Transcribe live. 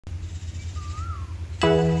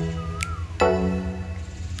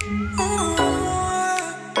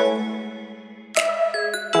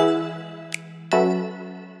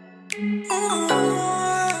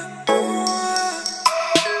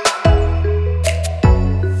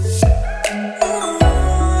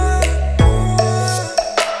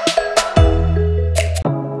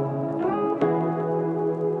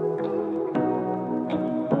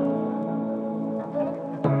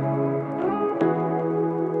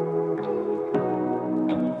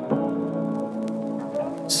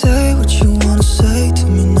Say what you wanna say to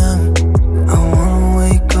me now. I wanna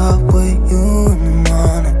wake up with you in the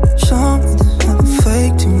morning. Show me there's nothing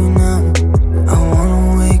fake to me now. I wanna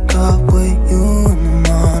wake up with you in the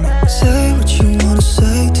morning. Say what you wanna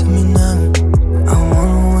say to me now. I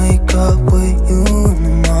wanna wake up with you in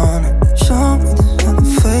the morning. Show me there's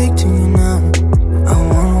nothing fake to me now. I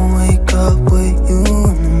wanna wake up with you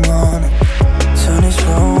in the morning. Turn this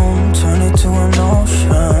room, turn it to an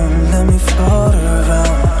ocean. Let me float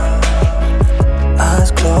around.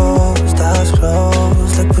 Eyes closed,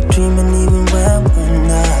 like we're dreaming even when we're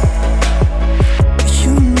not.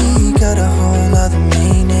 You and me got a whole other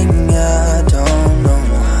meaning, I don't know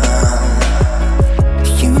how.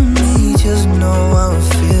 You and me just know how it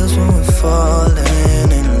feels when we're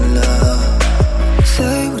falling in love.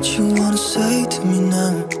 Say what you wanna say to me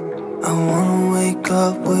now. I wanna wake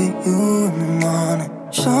up with you in the morning.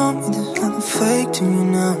 Show me there's nothing fake to me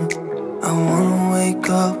now. I wanna wake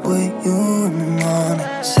up with you in the morning.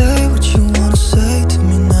 Say what you wanna say to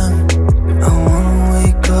me now. I wanna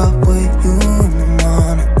wake up with you in the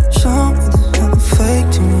morning. Show me there's nothing fake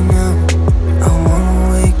to me now. I wanna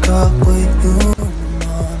wake up with you in the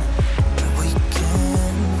morning. We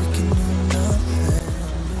can do nothing.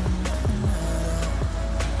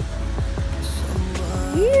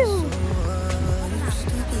 Ew. You're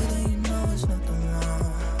stupid and you know it's nothing wrong.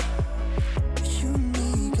 You and me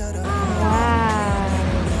got a Wow.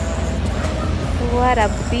 What a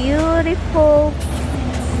beautiful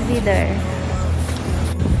dinner.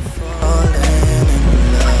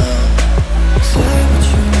 Say what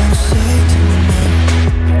you wanna say to me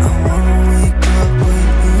now. I wanna wake up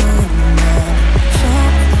with you in the morning. Show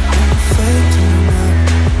me there's nothing fake to me now.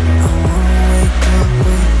 I wanna wake up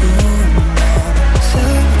with you in the morning.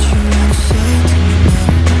 Say what you wanna say to me now.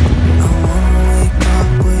 I wanna wake up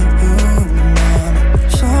with you in the morning.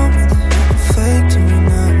 Show me there's nothing fake to me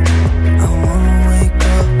now. I wanna wake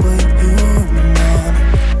up with you in the morning.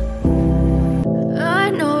 I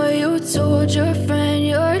know you told your friend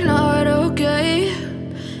you're not okay,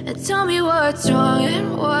 and tell me what's wrong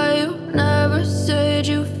and why you never said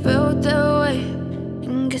you felt that way.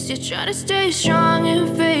 And guess you're trying to stay strong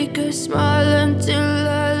and fake a smile until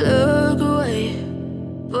I look away.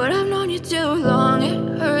 But I've known you too long,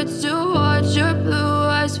 it hurts to watch your blue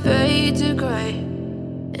eyes fade to gray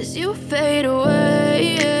as you fade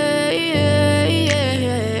away.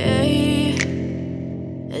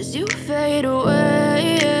 As you fade away.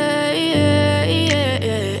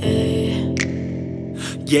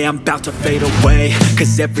 Yeah, I'm about to fade away,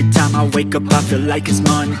 cause every time I wake up I feel like it's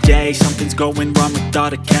Monday. Something's going wrong with all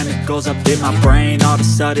the chemicals up in my brain. All of a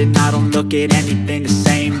sudden I don't look at anything the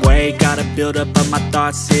same way. Gotta build up of my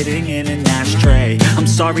thoughts sitting in an ashtray. I'm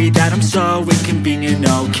sorry that I'm so inconvenient,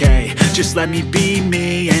 okay. Just let me be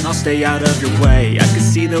me and I'll stay out of your way. I can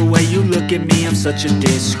see the way you look at me, I'm such a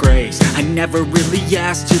disgrace. I never really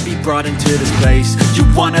asked to be brought into this place. You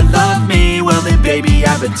wanna love me? Well then baby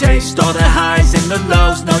have a taste. All the highs and the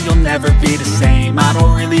lows, no you'll never be the same. I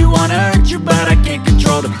don't really wanna hurt you but I can't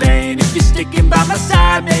control the pain. If you're sticking by my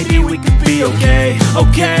side maybe we could be okay.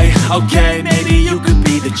 Okay, maybe you could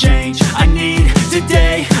be the change I need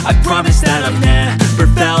today. I promise that I've never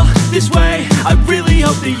felt this way. I really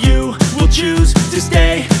hope that you will choose to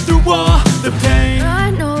stay through all the pain.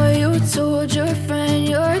 I know you told your friend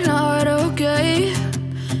you're not okay,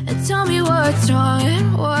 and tell me what's wrong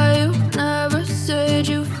and why you never said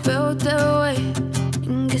you felt that way.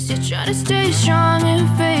 And guess you're trying to stay strong and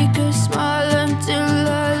fake a smile until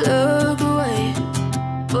I look away.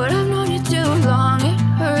 But I've known you too long, it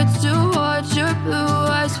hurts to watch your blue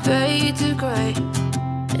eyes fade to gray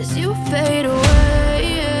as you fade away.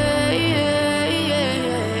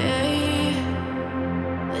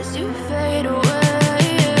 As you fade away.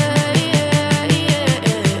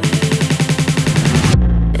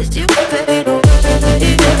 As you fade away.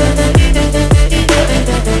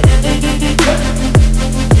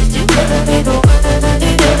 As you fade away.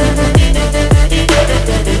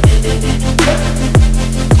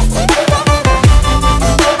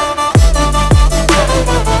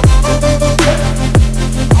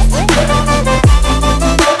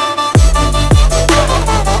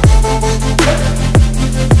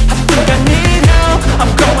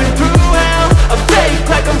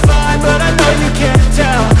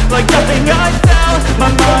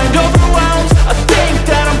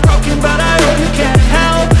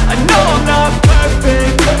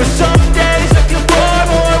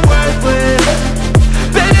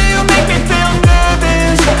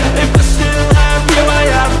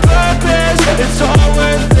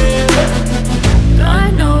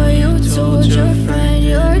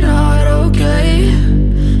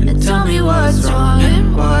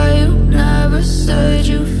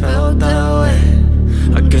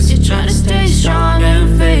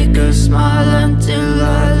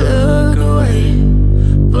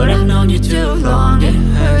 too long. It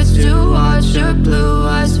hurts to watch your blue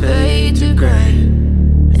eyes fade to gray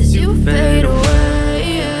as you fade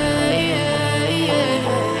away,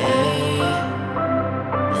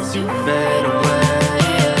 as you fade away,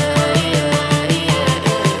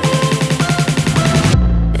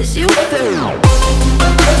 as you fade away.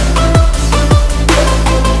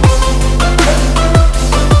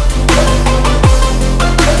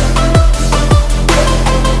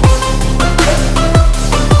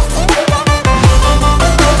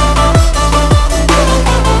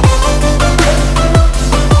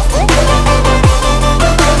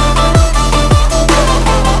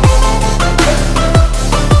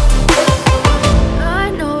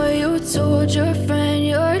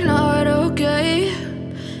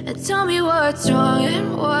 Tell me what's wrong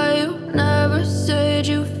and why you never said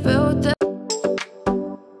you felt that.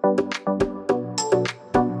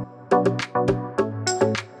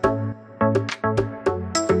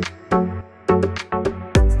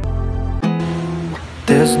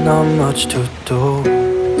 There's not much to do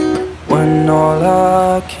when all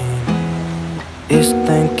I can is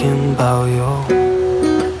thinking about you.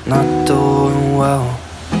 Not doing well,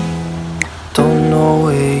 don't know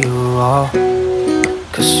where you are,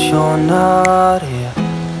 'cause you're not here.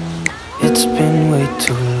 It's been way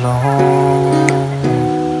too long.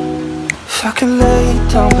 If I could lay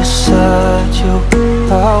down beside you,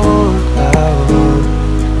 I would.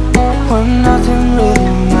 When nothing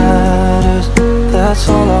really matters, that's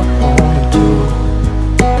all I wanna do.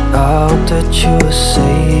 I hope that you are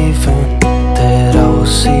safe and that I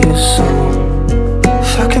will see you soon.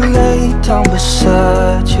 If I could lay down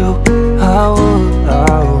beside you, I would.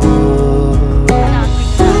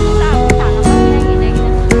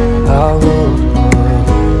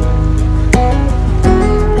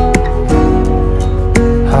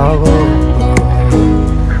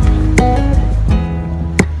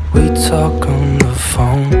 We talk on the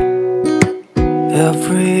phone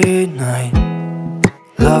every night.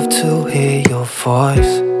 Love to hear your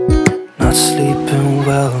voice. Not sleeping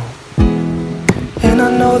well, and I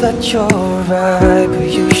know that you're right, but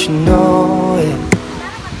you should know it.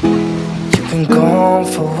 You've been gone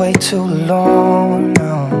for way too long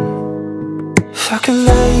now. If I could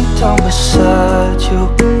lay down beside you,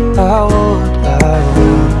 I would.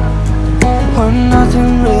 When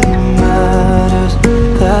nothing really matters,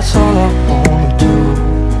 that's all I wanna do.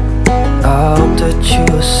 I hope that you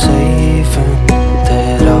are safe and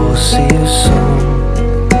that I will see you soon.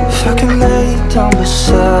 If I can lay down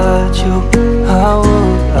beside you, I would.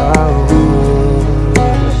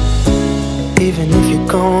 Even if you're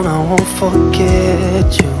gone, I won't forget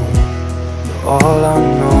you. You're all I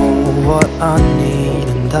know, what I need,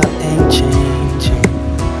 and that ain't changing.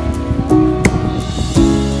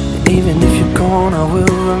 Even if you're gone, I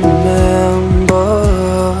will remember.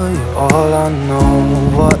 You're all I know,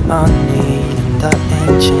 what I need, and that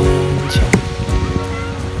ain't changing.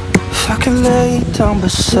 If I could lay down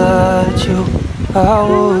beside you, I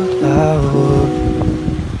would.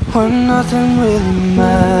 When nothing really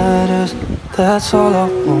matters, that's all I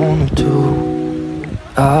wanna do.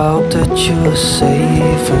 I hope that you are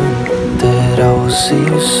safe and that I will see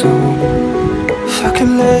you soon. If I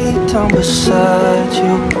could lay down beside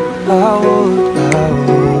you, I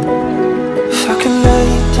would. If I could lay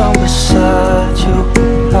down beside you,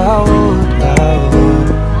 I would.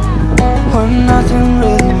 When nothing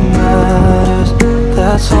really matters,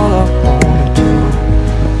 that's all I wanna do.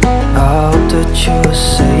 I hope that you are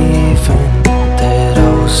safe and that I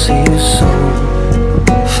will see you soon.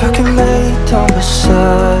 If I could lay down beside you,